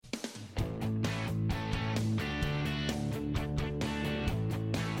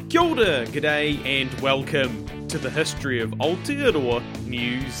Kia ora, g'day, and welcome to the history of Aotearoa,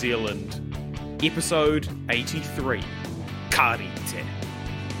 New Zealand. Episode 83, Ka Rite.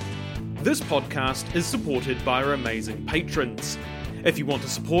 This podcast is supported by our amazing patrons. If you want to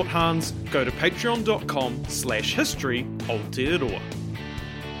support Hans, go to patreon.com/history Aotearoa.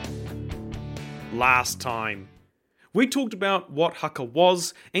 Last time, we talked about what haka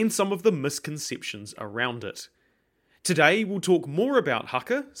was and some of the misconceptions around it. Today we'll talk more about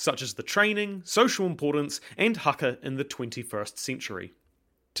haka, such as the training, social importance, and haka in the 21st century.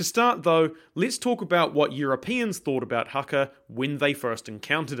 To start though, let's talk about what Europeans thought about haka when they first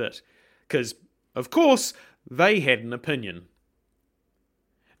encountered it, because, of course, they had an opinion.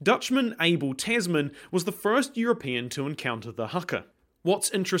 Dutchman Abel Tasman was the first European to encounter the haka. What's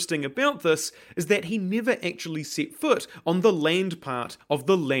interesting about this is that he never actually set foot on the land part of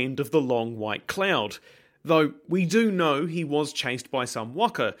the Land of the Long White Cloud, though we do know he was chased by some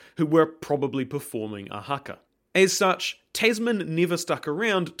waka who were probably performing a haka. As such, Tasman never stuck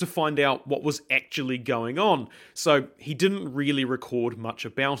around to find out what was actually going on, so he didn't really record much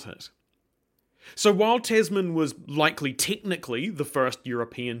about it. So while Tasman was likely technically the first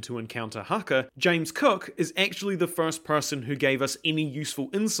European to encounter haka, James Cook is actually the first person who gave us any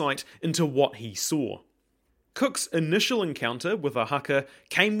useful insight into what he saw. Cook's initial encounter with a haka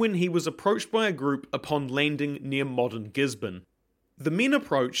came when he was approached by a group upon landing near modern Gisborne. The men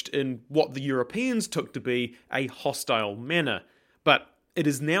approached in what the Europeans took to be a hostile manner, but it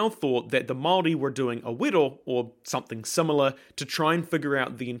is now thought that the Māori were doing a wero, or something similar, to try and figure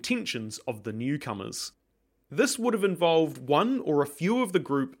out the intentions of the newcomers. This would have involved one or a few of the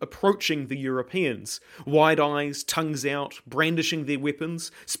group approaching the Europeans, wide eyes, tongues out, brandishing their weapons,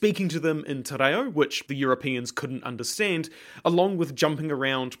 speaking to them in te reo, which the Europeans couldn't understand, along with jumping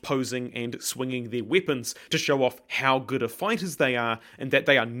around, posing and swinging their weapons to show off how good of fighters they are and that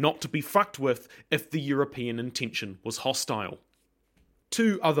they are not to be fucked with if the European intention was hostile.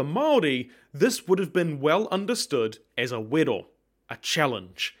 To other Māori, this would have been well understood as a wero, a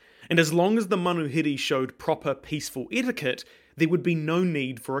challenge. And as long as the manuhiri showed proper peaceful etiquette, there would be no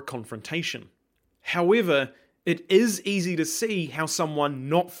need for a confrontation. However, it is easy to see how someone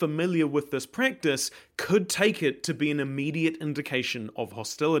not familiar with this practice could take it to be an immediate indication of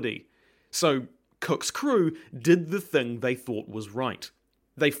hostility. So, Cook's crew did the thing they thought was right.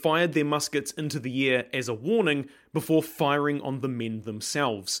 They fired their muskets into the air as a warning before firing on the men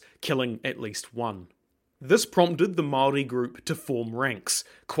themselves, killing at least one. This prompted the Māori group to form ranks.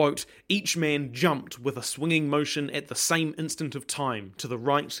 Quote, each man jumped with a swinging motion at the same instant of time to the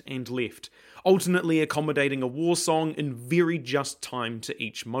right and left, alternately accommodating a war song in very just time to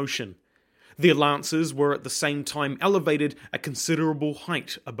each motion. Their lances were at the same time elevated a considerable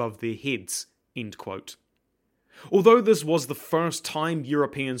height above their heads. End quote. Although this was the first time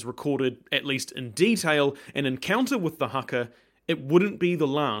Europeans recorded, at least in detail, an encounter with the haka, it wouldn't be the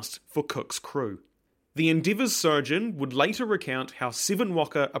last for Cook's crew. The Endeavour's surgeon would later recount how 7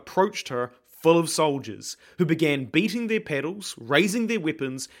 waka approached her full of soldiers, who began beating their paddles, raising their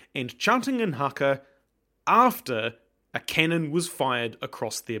weapons, and chanting in haka after a cannon was fired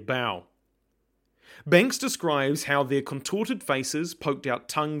across their bow. Banks describes how their contorted faces, poked out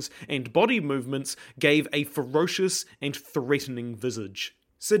tongues, and body movements gave a ferocious and threatening visage.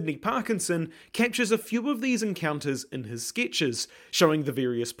 Sidney Parkinson captures a few of these encounters in his sketches, showing the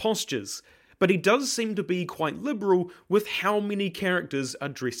various postures, but he does seem to be quite liberal with how many characters are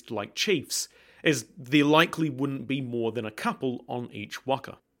dressed like chiefs, as there likely wouldn't be more than a couple on each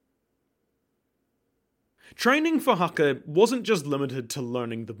waka. Training for haka wasn't just limited to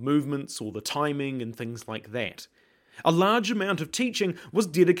learning the movements or the timing and things like that. A large amount of teaching was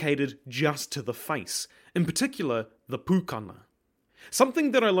dedicated just to the face, in particular the pūkana. Something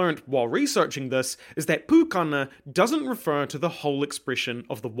that I learnt while researching this is that pūkana doesn't refer to the whole expression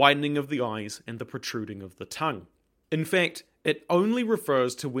of the widening of the eyes and the protruding of the tongue. In fact, it only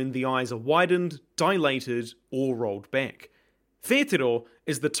refers to when the eyes are widened, dilated, or rolled back. Whetero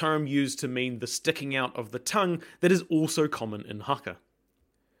is the term used to mean the sticking out of the tongue that is also common in haka.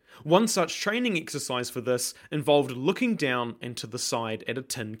 One such training exercise for this involved looking down and to the side at a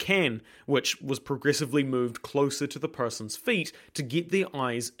tin can, which was progressively moved closer to the person's feet to get their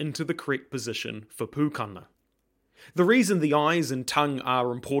eyes into the correct position for pūkana. The reason the eyes and tongue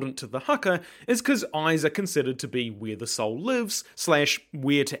are important to the haka is because eyes are considered to be where the soul lives, /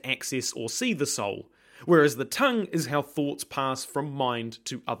 where to access or see the soul, whereas the tongue is how thoughts pass from mind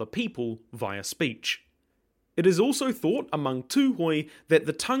to other people via speech. It is also thought among Tūhoi that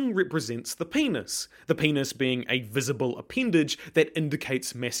the tongue represents the penis being a visible appendage that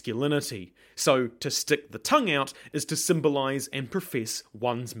indicates masculinity. So to stick the tongue out is to symbolise and profess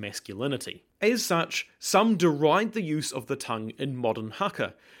one's masculinity. As such, some deride the use of the tongue in modern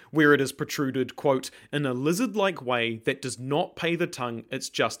haka, where it is protruded, quote, in a lizard-like way that does not pay the tongue its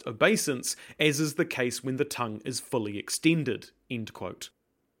just obeisance, as is the case when the tongue is fully extended, end quote.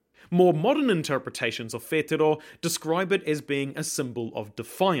 More modern interpretations of whetero describe it as being a symbol of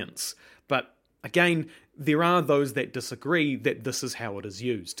defiance, but again, there are those that disagree that this is how it is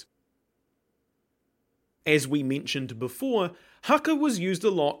used. As we mentioned before, haka was used a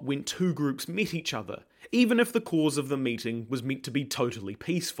lot when two groups met each other, even if the cause of the meeting was meant to be totally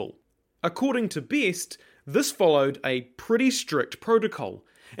peaceful. According to Best, this followed a pretty strict protocol,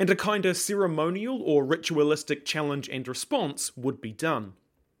 and a kinda ceremonial or ritualistic challenge and response would be done.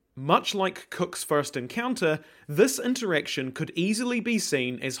 Much like Cook's first encounter, this interaction could easily be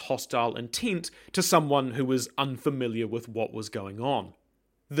seen as hostile intent to someone who was unfamiliar with what was going on.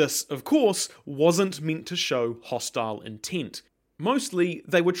 This, of course, wasn't meant to show hostile intent. Mostly,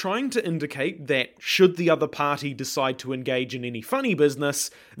 they were trying to indicate that should the other party decide to engage in any funny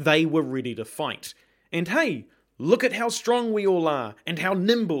business, they were ready to fight. And hey, look at how strong we all are, and how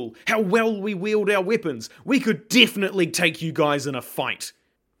nimble, how well we wield our weapons. We could definitely take you guys in a fight.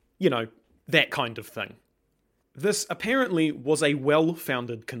 You know, that kind of thing. This apparently was a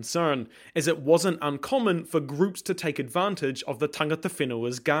well-founded concern, as it wasn't uncommon for groups to take advantage of the tangata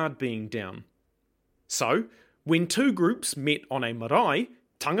whenua's guard being down. So, when two groups met on a marae,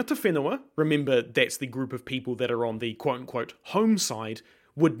 tangata whenua, remember that's the group of people that are on the quote-unquote home side,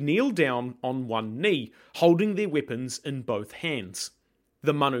 would kneel down on one knee, holding their weapons in both hands.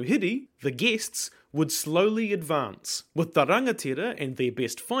 The manuhiri, the guests, would slowly advance, with the rangatira and their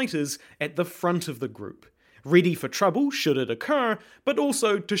best fighters at the front of the group, ready for trouble should it occur, but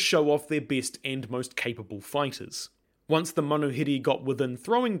also to show off their best and most capable fighters. Once the manuhiri got within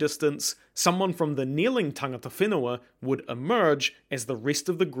throwing distance, someone from the kneeling tangata whenua would emerge as the rest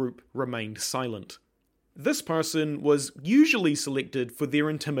of the group remained silent. This person was usually selected for their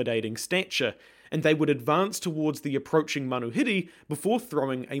intimidating stature, and they would advance towards the approaching manuhiri before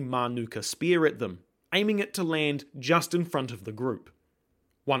throwing a manuka spear at them, aiming it to land just in front of the group.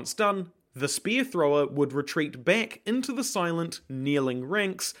 Once done, the spear thrower would retreat back into the silent, kneeling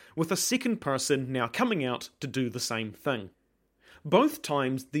ranks, with a second person now coming out to do the same thing. Both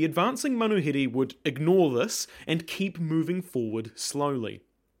times, the advancing manuhiri would ignore this and keep moving forward slowly.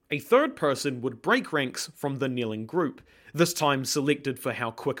 A third person would break ranks from the kneeling group, this time selected for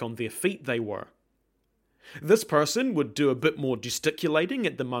how quick on their feet they were. This person would do a bit more gesticulating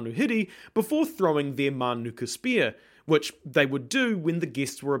at the manuhiri before throwing their manuka spear, which they would do when the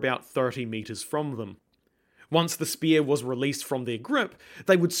guests were about 30 meters from them. Once the spear was released from their grip,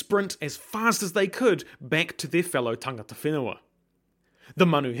 they would sprint as fast as they could back to their fellow tangata whenua. The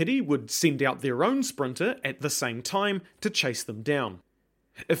manuhiri would send out their own sprinter at the same time to chase them down.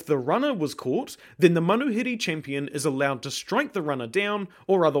 If the runner was caught, then the manuhiri champion is allowed to strike the runner down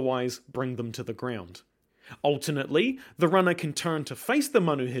or otherwise bring them to the ground. Alternately, the runner can turn to face the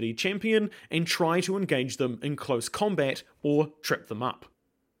manuhiri champion and try to engage them in close combat or trip them up.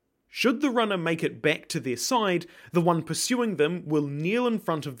 Should the runner make it back to their side, the one pursuing them will kneel in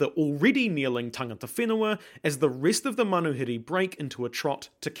front of the already kneeling tangata whenua as the rest of the manuhiri break into a trot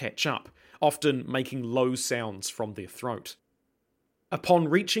to catch up, often making low sounds from their throat. Upon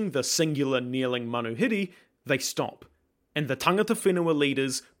reaching the singular kneeling manuhiri, they stop, and the tangata whenua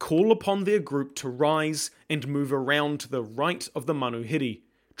leaders call upon their group to rise and move around to the right of the manuhiri,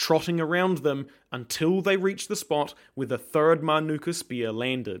 trotting around them until they reach the spot where the third manuka spear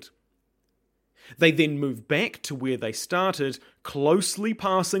landed. They then move back to where they started, closely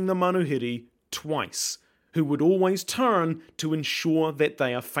passing the manuhiri twice, who would always turn to ensure that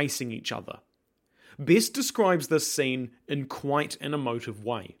they are facing each other. Best describes this scene in quite an emotive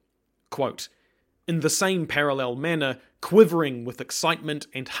way. Quote, "In the same parallel manner, quivering with excitement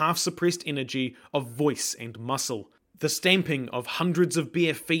and half-suppressed energy of voice and muscle, the stamping of hundreds of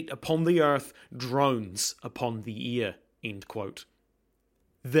bare feet upon the earth drones upon the ear." End quote.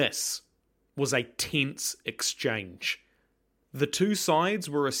 This was a tense exchange. The two sides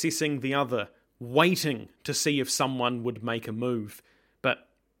were assessing the other, waiting to see if someone would make a move, but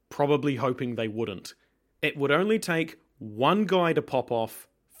probably hoping they wouldn't. It would only take one guy to pop off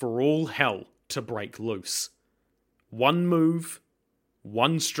for all hell to break loose. One move,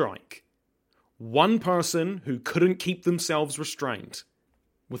 one strike, one person who couldn't keep themselves restrained.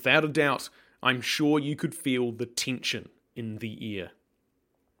 Without a doubt, I'm sure you could feel the tension in the air.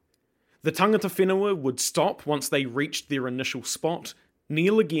 The tangata whenua would stop once they reached their initial spot,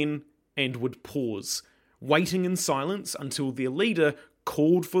 kneel again, and would pause, waiting in silence until their leader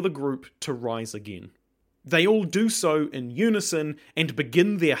called for the group to rise again. They all do so in unison and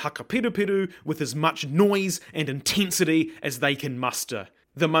begin their hakaperuperu with as much noise and intensity as they can muster.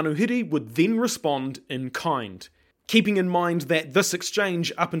 The manuhiri would then respond in kind, keeping in mind that this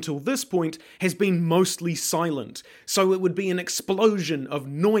exchange up until this point has been mostly silent, so it would be an explosion of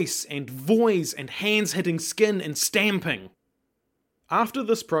noise and voice and hands hitting skin and stamping. After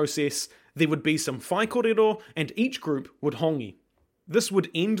this process, there would be some whaikorero and each group would hongi. This would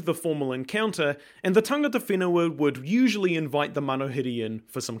end the formal encounter, and the tangata whenua would usually invite the manuhiri in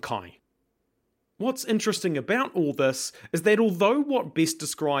for some kai. What's interesting about all this is that although what Best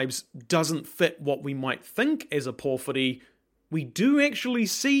describes doesn't fit what we might think as a pōwhiri, we do actually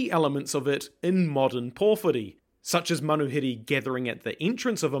see elements of it in modern pōwhiri, such as manuhiri gathering at the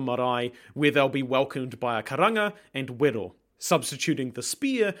entrance of a marae where they'll be welcomed by a karanga and wero, substituting the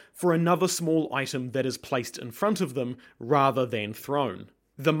spear for another small item that is placed in front of them rather than thrown.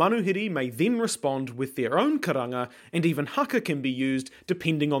 The manuhiri may then respond with their own karanga, and even haka can be used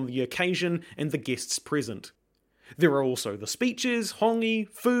depending on the occasion and the guests present. There are also the speeches, hongi,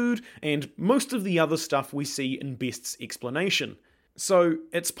 food, and most of the other stuff we see in Best's explanation. So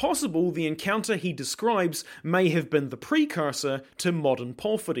it's possible the encounter he describes may have been the precursor to modern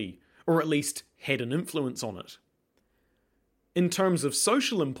pōwhiri, or at least had an influence on it. In terms of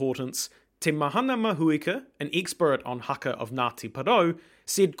social importance, Te Mahana Mahuika, an expert on haka of Ngāti Porou,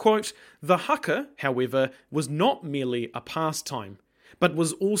 said, quote, "The haka, however, was not merely a pastime, but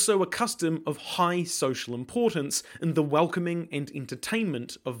was also a custom of high social importance in the welcoming and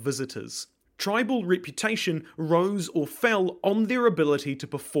entertainment of visitors. Tribal reputation rose or fell on their ability to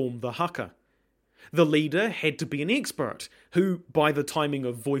perform the haka. The leader had to be an expert, who, by the timing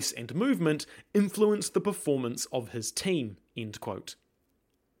of voice and movement, influenced the performance of his team." End quote.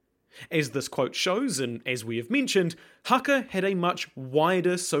 As this quote shows, and as we have mentioned, haka had a much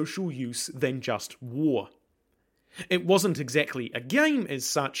wider social use than just war. It wasn't exactly a game as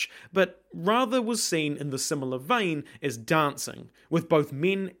such, but rather was seen in the similar vein as dancing, with both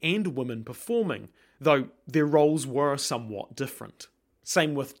men and women performing, though their roles were somewhat different.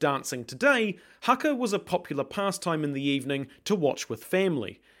 Same with dancing today, haka was a popular pastime in the evening to watch with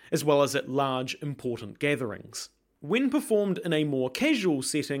family, as well as at large, important gatherings. When performed in a more casual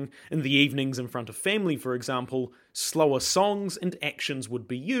setting, in the evenings in front of family for example, slower songs and actions would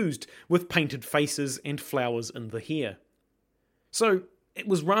be used, with painted faces and flowers in the hair. So, it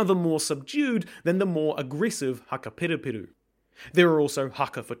was rather more subdued than the more aggressive hakaperuperu. There are also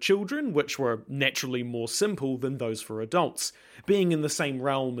haka for children, which were naturally more simple than those for adults, being in the same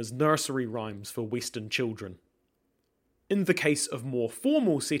realm as nursery rhymes for Western children. In the case of more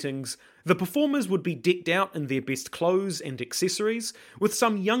formal settings, the performers would be decked out in their best clothes and accessories, with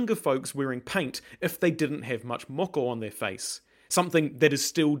some younger folks wearing paint if they didn't have much moko on their face, something that is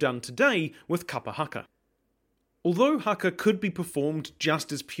still done today with kapa haka. Although haka could be performed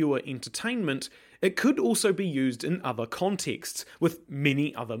just as pure entertainment, it could also be used in other contexts, with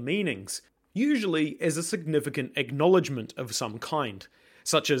many other meanings, usually as a significant acknowledgement of some kind,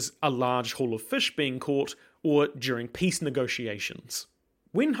 such as a large haul of fish being caught, or during peace negotiations.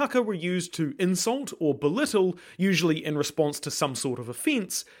 When haka were used to insult or belittle, usually in response to some sort of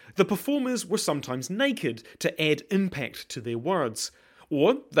offence, the performers were sometimes naked to add impact to their words,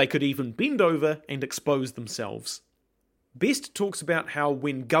 or they could even bend over and expose themselves. Best talks about how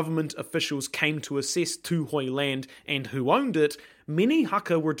when government officials came to assess Tūhoe land and who owned it, many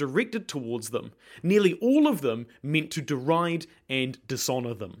haka were directed towards them, nearly all of them meant to deride and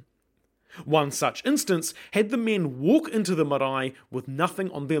dishonour them. One such instance had the men walk into the marae with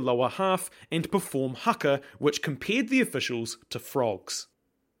nothing on their lower half and perform haka, which compared the officials to frogs.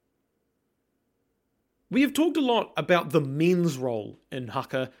 We have talked a lot about the men's role in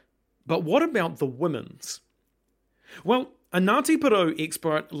haka, but what about the women's? Well, a Ngāti Porou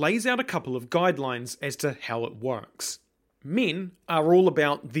expert lays out a couple of guidelines as to how it works. Men are all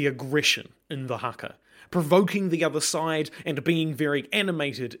about the aggression in the haka, provoking the other side and being very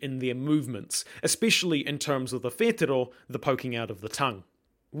animated in their movements, especially in terms of the whetero, the poking out of the tongue.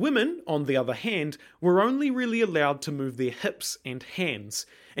 Women, on the other hand, were only really allowed to move their hips and hands,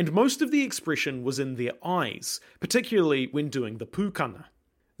 and most of the expression was in their eyes, particularly when doing the pūkana.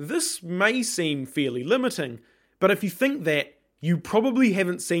 This may seem fairly limiting, but if you think that, you probably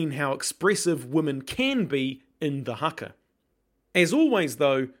haven't seen how expressive women can be in the haka. As always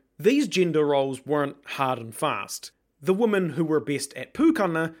though, these gender roles weren't hard and fast. The women who were best at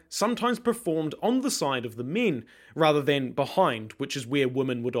pūkana sometimes performed on the side of the men, rather than behind, which is where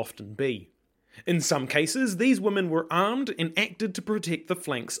women would often be. In some cases, these women were armed and acted to protect the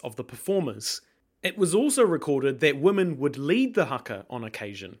flanks of the performers. It was also recorded that women would lead the haka on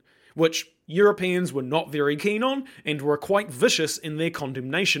occasion, which Europeans were not very keen on and were quite vicious in their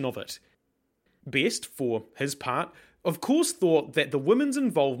condemnation of it. Best, for his part, of course thought that the women's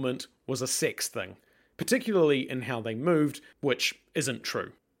involvement was a sex thing, particularly in how they moved, which isn't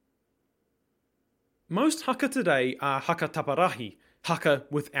true. Most haka today are haka taparahi, haka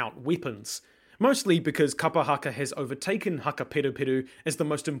without weapons, mostly because kapa haka has overtaken haka peruperu as the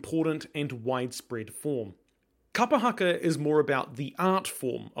most important and widespread form. Kapa haka is more about the art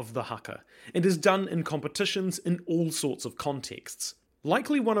form of the haka, and is done in competitions in all sorts of contexts.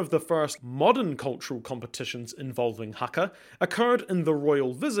 Likely one of the first modern cultural competitions involving haka occurred in the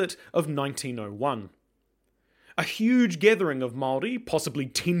royal visit of 1901. A huge gathering of Māori, possibly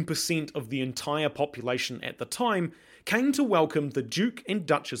 10% of the entire population at the time, came to welcome the Duke and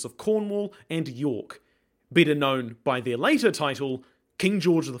Duchess of Cornwall and York, better known by their later title, King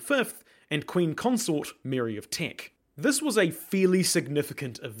George V and Queen Consort Mary of Teck. This was a fairly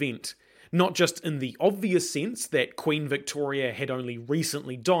significant event, not just in the obvious sense that Queen Victoria had only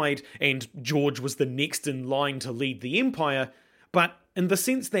recently died and George was the next in line to lead the empire, but in the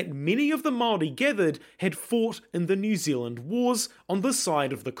sense that many of the Māori gathered had fought in the New Zealand Wars on the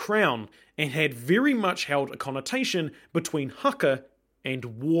side of the Crown, and had very much held a connotation between haka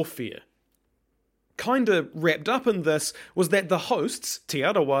and warfare. Kinda wrapped up in this was that the hosts, Te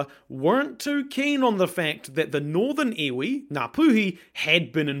Arawa, weren't too keen on the fact that the northern iwi, Ngā Puhi,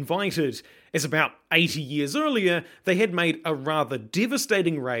 had been invited, as about 80 years earlier they had made a rather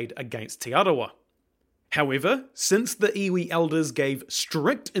devastating raid against Te Arawa. However, since the iwi elders gave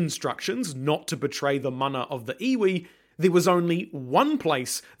strict instructions not to betray the mana of the iwi, there was only one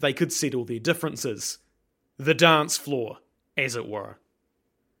place they could settle their differences. The dance floor, as it were.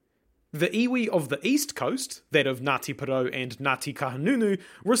 The iwi of the east coast, that of Ngāti Porou and Ngāti Kahungunu,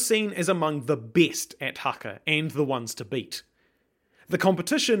 were seen as among the best at haka and the ones to beat. The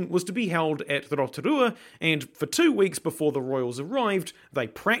competition was to be held at Rotorua, and for 2 weeks before the royals arrived, they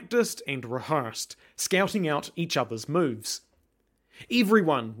practiced and rehearsed, scouting out each other's moves.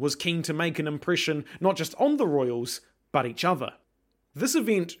 Everyone was keen to make an impression not just on the royals, but each other. This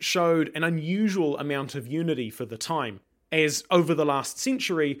event showed an unusual amount of unity for the time, as over the last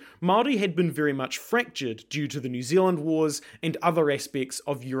century, Māori had been very much fractured due to the New Zealand Wars and other aspects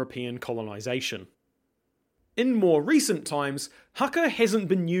of European colonisation. In more recent times, haka hasn't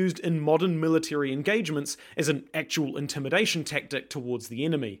been used in modern military engagements as an actual intimidation tactic towards the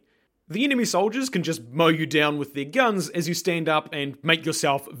enemy. The enemy soldiers can just mow you down with their guns as you stand up and make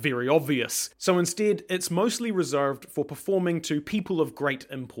yourself very obvious. So instead, it's mostly reserved for performing to people of great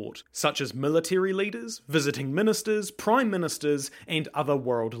import, such as military leaders, visiting ministers, prime ministers, and other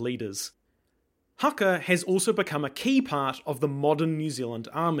world leaders. Haka has also become a key part of the modern New Zealand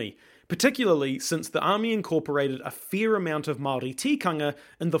Army, particularly since the army incorporated a fair amount of Māori tikanga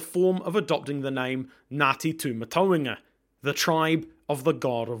in the form of adopting the name Ngāti Tūmatauenga, the tribe of the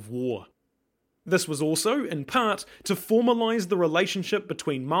god of war. This was also, in part, to formalise the relationship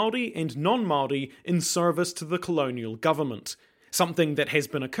between Māori and non-Māori in service to the colonial government, something that has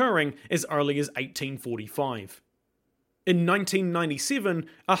been occurring as early as 1845. In 1997,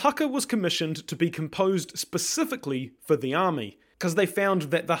 a haka was commissioned to be composed specifically for the army, because they found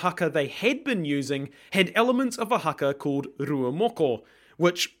that the haka they had been using had elements of a haka called ruamoko,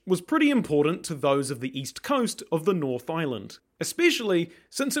 which was pretty important to those of the east coast of the North Island, especially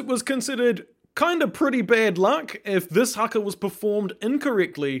since it was considered kinda pretty bad luck if this haka was performed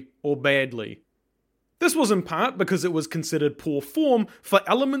incorrectly or badly. This was in part because it was considered poor form for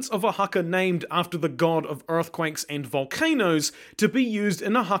elements of a haka named after the god of earthquakes and volcanoes to be used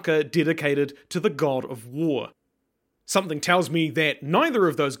in a haka dedicated to the god of war. Something tells me that neither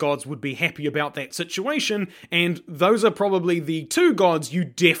of those gods would be happy about that situation, and those are probably the two gods you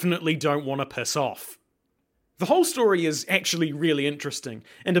definitely don't want to piss off. The whole story is actually really interesting,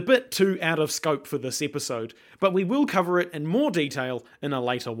 and a bit too out of scope for this episode, but we will cover it in more detail in a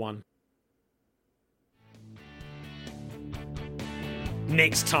later one.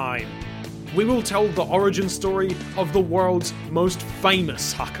 Next time, we will tell the origin story of the world's most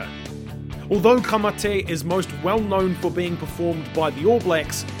famous haka. Although Kamate is most well known for being performed by the All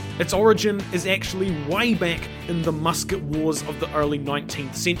Blacks, its origin is actually way back in the musket wars of the early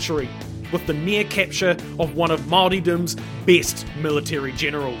 19th century, with the near capture of one of Māoridom's best military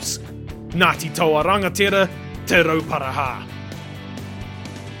generals, Ngāti Toa Rangatira Te Rauparaha.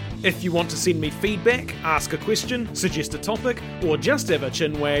 If you want to send me feedback, ask a question, suggest a topic, or just have a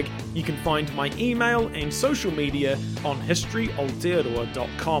chinwag, you can find my email and social media on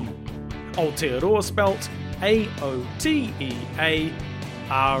historyaotearoa.com. Aotearoa spelt Aotearoa.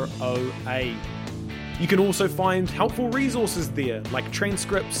 You can also find helpful resources there, like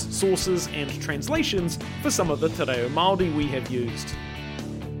transcripts, sources, and translations for some of the te reo Māori we have used.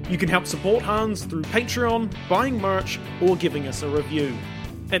 You can help support Hans through Patreon, buying merch, or giving us a review.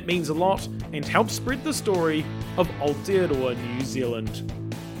 It means a lot and helps spread the story of Aotearoa New Zealand.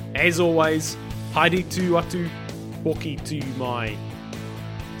 As always, haere tu atu, hoki tu mai.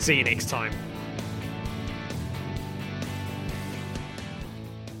 See you next time.